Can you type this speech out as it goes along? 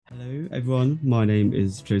everyone, my name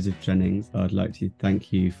is Joseph Jennings. I'd like to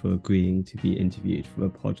thank you for agreeing to be interviewed for a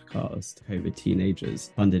podcast, COVID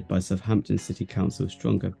Teenagers, funded by Southampton City Council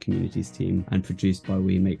Stronger Communities team and produced by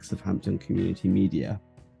We Make Southampton Community Media.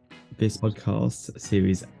 This podcast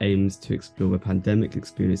series aims to explore the pandemic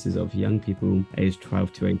experiences of young people aged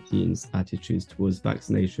 12 to 18's attitudes towards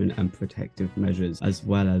vaccination and protective measures, as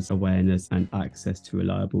well as awareness and access to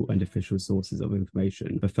reliable and official sources of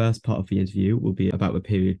information. The first part of the interview will be about the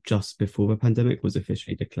period just before the pandemic was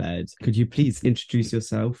officially declared. Could you please introduce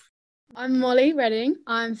yourself? I'm Molly Redding.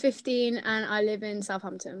 I'm 15 and I live in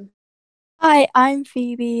Southampton. Hi, I'm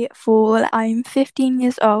Phoebe Fall. I'm 15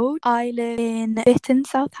 years old. I live in Bitton,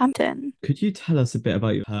 Southampton. Could you tell us a bit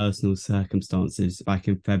about your personal circumstances back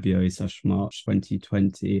in February/March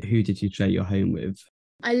 2020? Who did you share your home with?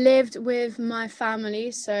 I lived with my family,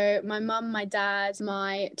 so my mum, my dad,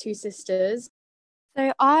 my two sisters.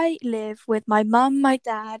 So I live with my mum, my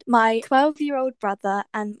dad, my 12-year-old brother,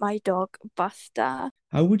 and my dog, Buster.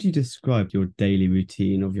 How would you describe your daily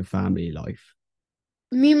routine of your family life?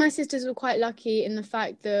 Me and my sisters were quite lucky in the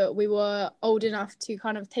fact that we were old enough to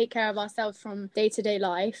kind of take care of ourselves from day-to-day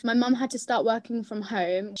life. My mum had to start working from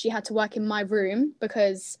home. She had to work in my room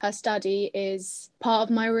because her study is part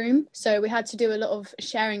of my room. So we had to do a lot of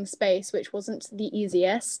sharing space, which wasn't the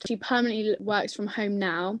easiest. She permanently works from home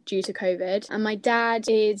now due to COVID. And my dad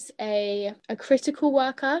is a critical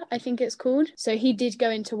worker, I think it's called. So he did go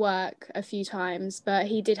into work a few times, but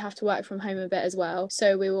he did have to work from home a bit as well.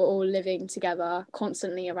 So we were all living together constantly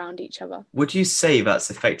around each other. Would you say that's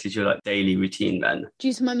affected your daily routine then?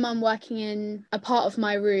 Due to my mum working in a part of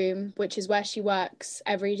my room, which is where she works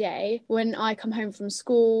every day, when I come home from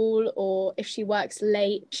school or if she works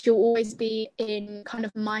late, she'll always be in kind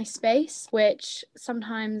of my space, which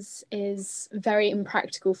sometimes is very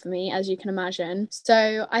impractical for me, as you can imagine.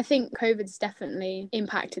 So I think COVID's definitely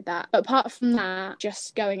impacted that. But apart from that,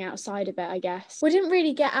 just going outside a bit, I guess. We didn't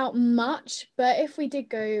really get out much, but if we did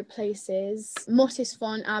go places, Mottisfont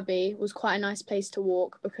Abbey was quite a nice place to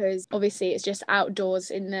walk because obviously it's just outdoors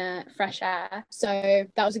in the fresh air. So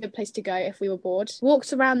that was a good place to go if we were bored.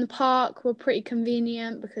 Walks around the park were pretty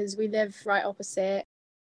convenient because we live right opposite.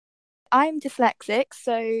 I'm dyslexic,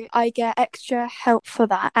 so I get extra help for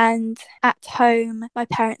that. And at home, my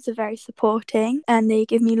parents are very supporting and they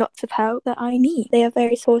give me lots of help that I need. They are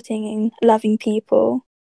very supporting and loving people.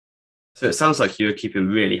 So it sounds like you're keeping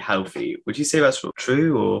really healthy. Would you say that's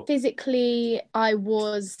true or? Physically, I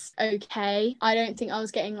was okay. I don't think I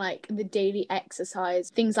was getting like the daily exercise,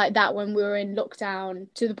 things like that when we were in lockdown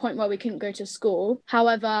to the point where we couldn't go to school.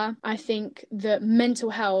 However, I think that mental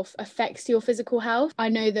health affects your physical health. I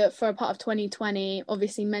know that for a part of 2020,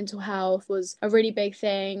 obviously mental health was a really big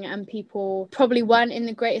thing and people probably weren't in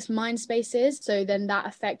the greatest mind spaces. So then that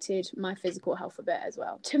affected my physical health a bit as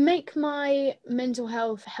well. To make my mental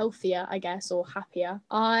health healthier, I guess, or happier,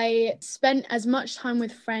 I spent as much time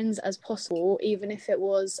with friends as possible, even if it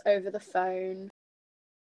was over the phone.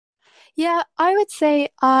 Yeah, I would say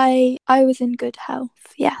I was in good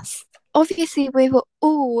health, yes. Obviously, we were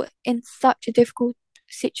all in such a difficult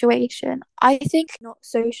situation. I think not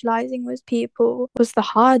socializing with people was the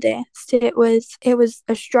hardest. It was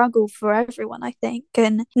a struggle for everyone, I think,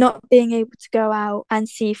 and not being able to go out and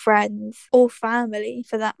see friends or family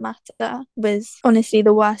for that matter was honestly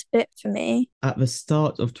the worst bit for me. At the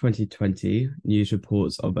start of 2020, news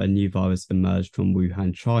reports of a new virus emerged from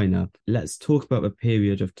Wuhan, China. Let's talk about the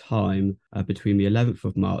period of time between the 11th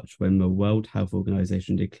of March, when the World Health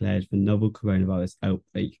Organization declared the novel coronavirus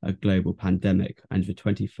outbreak a global pandemic, and the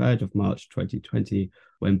 23rd of March 2020,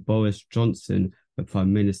 when Boris Johnson, the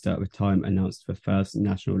Prime Minister at the time, announced the first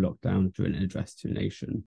national lockdown during an address to the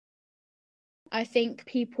nation. I think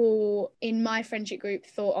people in my friendship group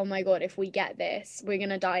thought, oh my God, if we get this, we're going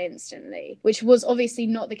to die instantly, which was obviously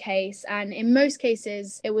not the case. And in most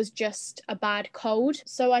cases, it was just a bad cold.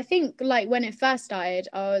 So I think like when it first started,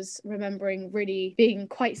 I was remembering really being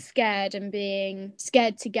quite scared and being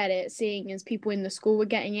scared to get it, seeing as people in the school were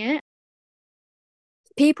getting it.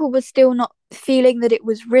 People were still not feeling that it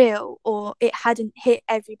was real or it hadn't hit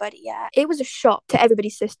everybody yet. It was a shock to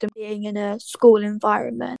everybody's system being in a school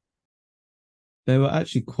environment. There were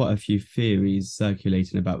actually quite a few theories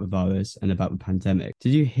circulating about the virus and about the pandemic. Did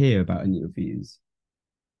you hear about any of these?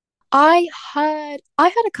 I heard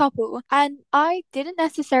a couple and I didn't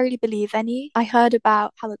necessarily believe any. I heard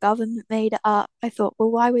about how the government made it up. I thought, well,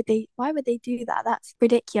 why would they do that? That's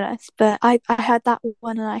ridiculous. But I heard that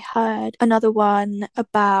one and I heard another one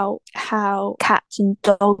about how cats and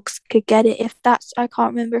dogs could get it. I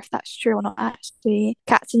can't remember if that's true or not actually.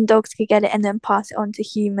 Cats and dogs could get it and then pass it on to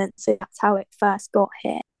humans. So that's how it first got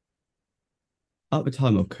here. At the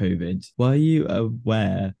time of COVID, were you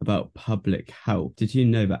aware about public health? Did you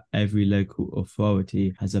know that every local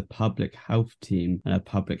authority has a public health team and a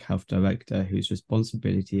public health director whose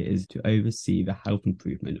responsibility is to oversee the health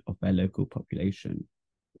improvement of their local population?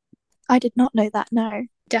 I did not know that, no.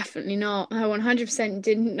 Definitely not. I 100%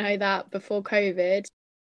 didn't know that before COVID.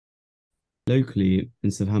 Locally in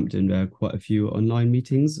Southampton, there are quite a few online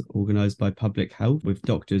meetings organised by Public Health with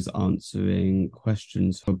doctors answering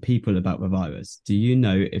questions from people about the virus. Do you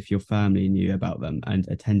know if your family knew about them and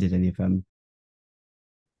attended any of them?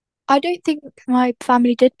 I don't think my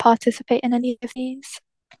family did participate in any of these.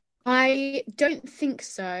 I don't think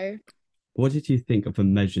so. What did you think of the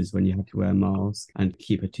measures when you had to wear a mask and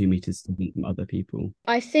keep a 2 meter distance from other people?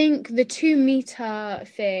 I think the 2 meter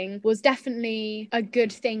thing was definitely a good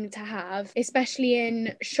thing to have, especially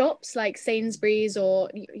in shops like Sainsbury's or,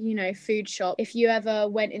 food shop. If you ever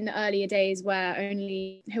went in the earlier days where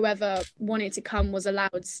only whoever wanted to come was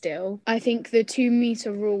allowed still, I think the 2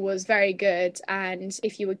 meter rule was very good. And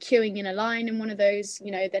if you were queuing in a line in one of those,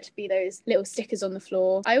 there'd be those little stickers on the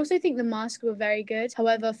floor. I also think the masks were very good.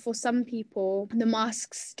 However, for some people, the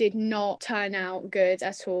masks did not turn out good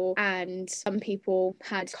at all, and some people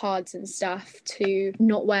had cards and stuff to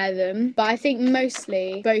not wear them. But I think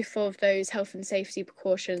mostly both of those health and safety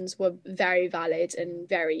precautions were very valid and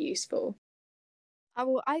very useful.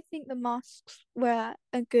 I think the masks were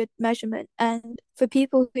a good measurement, and for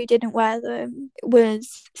people who didn't wear them, it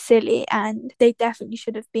was silly, and they definitely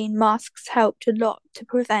should have been. Masks helped a lot to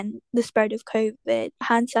prevent the spread of COVID.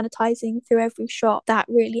 Hand sanitizing through every shop, that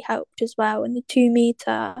really helped as well. And the 2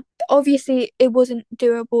 meter, obviously it wasn't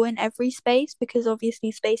doable in every space because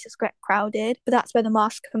obviously spaces get crowded, but that's where the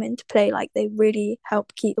masks come into play. Like, they really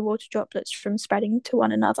help keep the water droplets from spreading to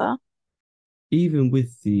one another. Even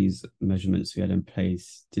with these measurements we had in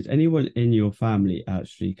place, did anyone in your family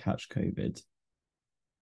actually catch COVID?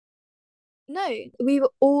 No, we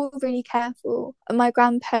were all really careful. My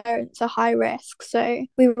grandparents are high risk, so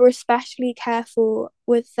we were especially careful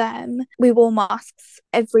with them. We wore masks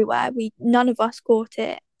everywhere. None of us caught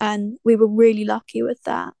it, and we were really lucky with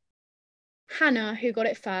that. Hannah, who got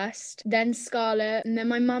it first, then Scarlett, and then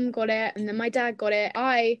my mum got it, and then my dad got it.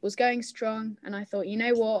 I was going strong, and I thought, you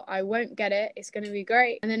know what, I won't get it, it's going to be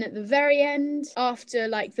great. And then at the very end, after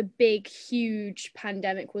like the big huge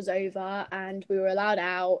pandemic was over and we were allowed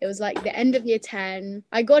out, it was like the end of year 10,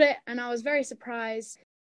 I got it, and I was very surprised.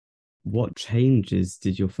 What changes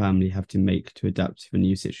did your family have to make to adapt to the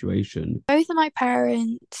new situation? Both of my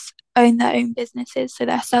parents own their own businesses, so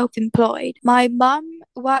they're self-employed. My mum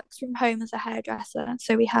works from home as a hairdresser,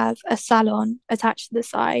 so we have a salon attached to the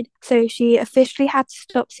side. So she officially had to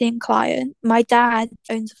stop seeing clients. My dad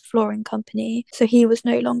owns a flooring company, so he was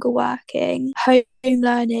no longer working. Home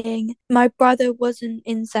learning. My brother wasn't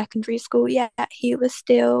in secondary school yet. He was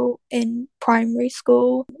still in primary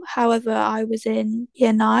school. However, I was in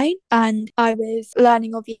year 9 and I was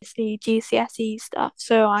learning obviously GCSE stuff.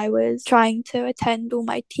 So I was trying to attend all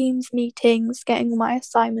my Teams meetings, getting all my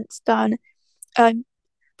assignments done.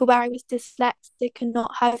 But where I was dyslexic and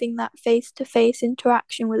not having that face-to-face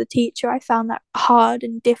interaction with a teacher, I found that hard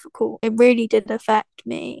and difficult. It really did affect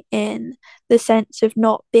me in the sense of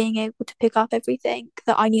not being able to pick up everything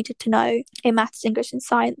that I needed to know in maths, English and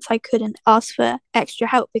science. I couldn't ask for extra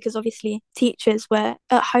help because obviously teachers were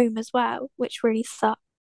at home as well, which really sucked.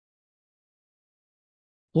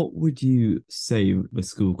 What would you say the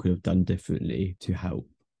school could have done differently to help?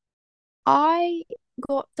 I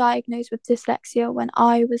got diagnosed with dyslexia when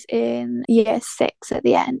I was in year 6 at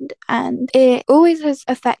the end, and it always has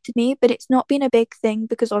affected me, but it's not been a big thing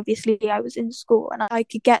because obviously I was in school and I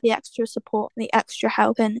could get the extra support and the extra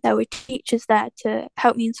help, and there were teachers there to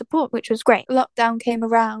help me and support, which was great. Lockdown came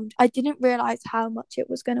around, I didn't realize how much it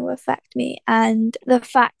was going to affect me, and the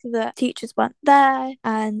fact that teachers weren't there,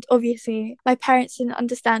 and obviously my parents didn't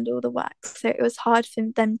understand all the work, so it was hard for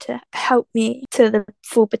them to help me to the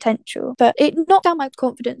full potential. But it knocked down my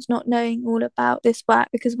confidence not knowing all about this work,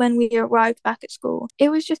 because when we arrived back at school it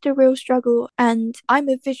was just a real struggle, and I'm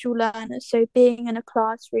a visual learner, so being in a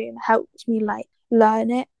classroom helped me learn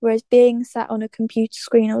it, whereas being sat on a computer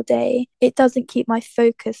screen all day, it doesn't keep my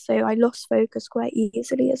focus, so I lost focus quite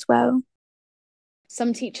easily as well.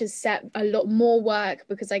 Some teachers set a lot more work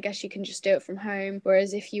because I guess you can just do it from home.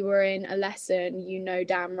 Whereas if you were in a lesson, you know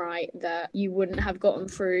damn right that you wouldn't have gotten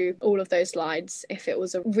through all of those slides if it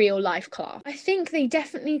was a real life class. I think they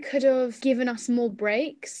definitely could have given us more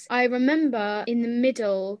breaks. I remember in the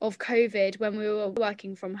middle of COVID when we were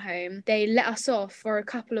working from home, they let us off for a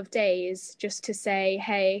couple of days just to say,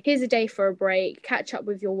 hey, here's a day for a break, catch up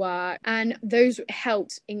with your work. And those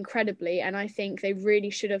helped incredibly. And I think they really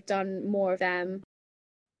should have done more of them.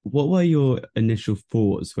 What were your initial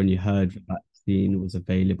thoughts when you heard the vaccine was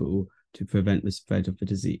available to prevent the spread of the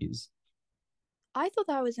disease? I thought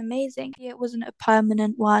that was amazing. It wasn't a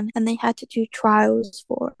permanent one and they had to do trials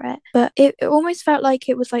for it. But it almost felt like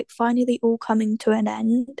it was like finally all coming to an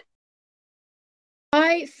end.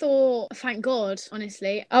 I thought, thank God,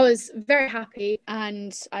 honestly. I was very happy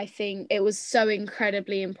and I think it was so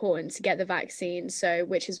incredibly important to get the vaccine. So,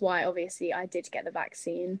 which is why obviously I did get the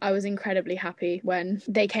vaccine. I was incredibly happy when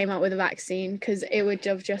they came out with a vaccine because it would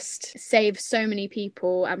have just saved so many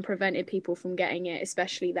people and prevented people from getting it,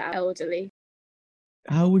 especially the elderly.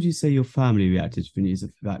 How would you say your family reacted to the news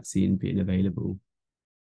of the vaccine being available?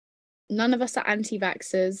 None of us are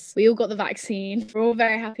anti-vaxxers. We all got the vaccine. We're all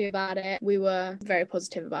very happy about it. We were very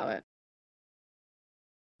positive about it.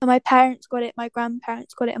 My parents got it, my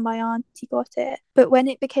grandparents got it, and my auntie got it. But when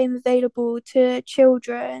it became available to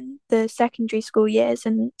children, the secondary school years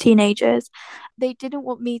and teenagers, they didn't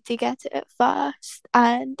want me to get it at first.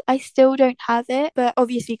 And I still don't have it. But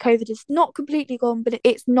obviously, COVID is not completely gone, but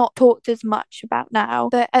it's not talked as much about now.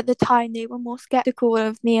 But at the time, they were more skeptical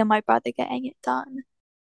of me and my brother getting it done.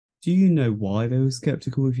 Do you know why they were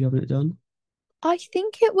skeptical if you haven't it done? I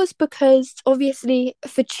think it was because obviously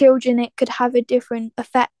for children it could have a different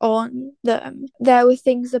effect on them. There were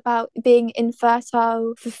things about being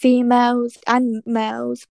infertile for females and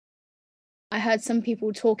males. I heard some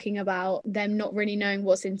people talking about them not really knowing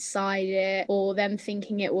what's inside it, or them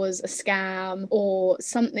thinking it was a scam, or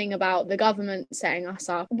something about the government setting us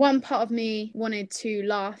up. One part of me wanted to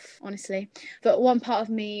laugh, honestly, but one part of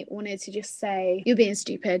me wanted to just say, you're being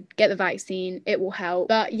stupid, get the vaccine, it will help.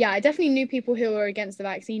 But yeah, I definitely knew people who were against the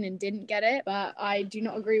vaccine and didn't get it, but I do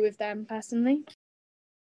not agree with them personally.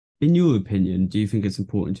 In your opinion, do you think it's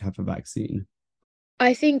important to have a vaccine?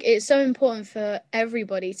 I think it's so important for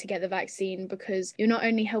everybody to get the vaccine because you're not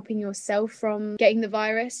only helping yourself from getting the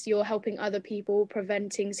virus, you're helping other people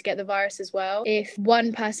preventing to get the virus as well. If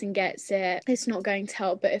one person gets it, it's not going to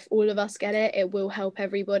help, but if all of us get it, it will help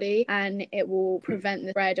everybody and it will prevent the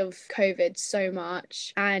spread of COVID so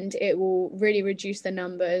much and it will really reduce the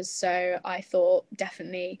numbers. So I thought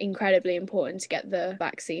definitely incredibly important to get the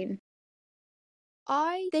vaccine.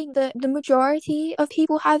 I think that the majority of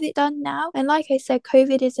people have it done now. And like I said,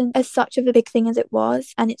 COVID isn't as such of a big thing as it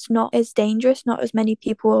was, and it's not as dangerous. Not as many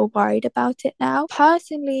people are worried about it now.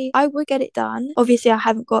 Personally, I would get it done. Obviously, I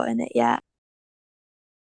haven't gotten it yet.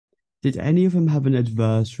 Did any of them have an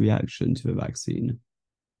adverse reaction to the vaccine?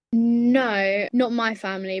 No, not my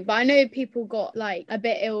family, but I know people got like a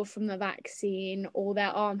bit ill from the vaccine or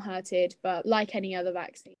their arm hurted, but like any other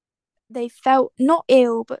vaccine. They felt not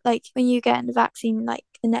ill, but like when you get the vaccine, like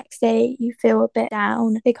the next day you feel a bit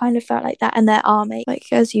down. They kind of felt like that, and their arm ache, like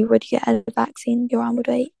as you would get a vaccine, your arm would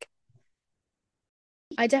ache.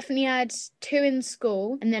 I definitely had 2 in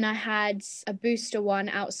school and then I had a booster one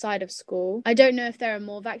outside of school. I don't know if there are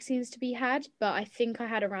more vaccines to be had, but I think I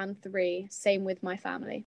had around 3, same with my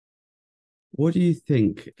family. What do you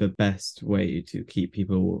think the best way to keep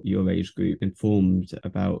people your age group informed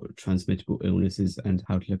about transmittable illnesses and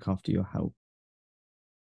how to look after your health?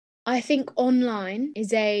 I think online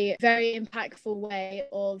is a very impactful way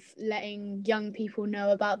of letting young people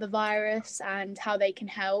know about the virus and how they can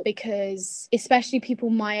help, because especially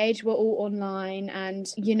people my age were all online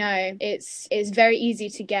and it's very easy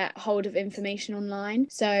to get hold of information online.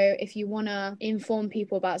 So if you want to inform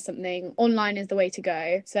people about something, online is the way to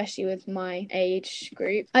go, especially with my age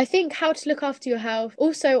group. I think how to look after your health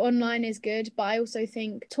also online is good, but I also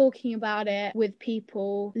think talking about it with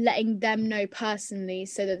people, letting them know personally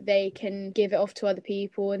so that they can give it off to other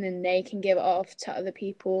people and then they can give it off to other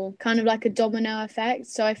people, kind of like a domino effect.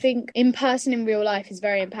 So I think in person in real life is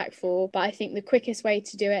very impactful, but I think the quickest way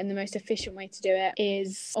to do it and the most efficient way to do it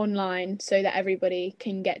is online so that everybody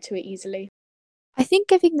can get to it easily. I think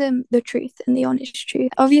giving them the truth and the honest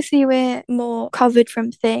truth. Obviously, we're more covered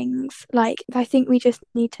from things. Like, I think we just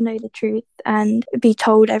need to know the truth and be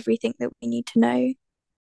told everything that we need to know.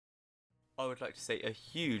 I would like to say a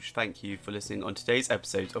huge thank you for listening on today's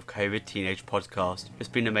episode of COVID Teenage Podcast. It's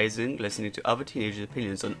been amazing listening to other teenagers'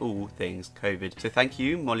 opinions on all things COVID. So thank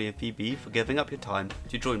you, Molly and Phoebe, for giving up your time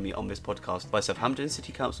to join me on this podcast by Southampton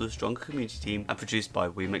City Council's Stronger Community Team and produced by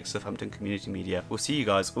We Make Southampton Community Media. We'll see you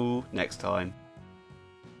guys all next time.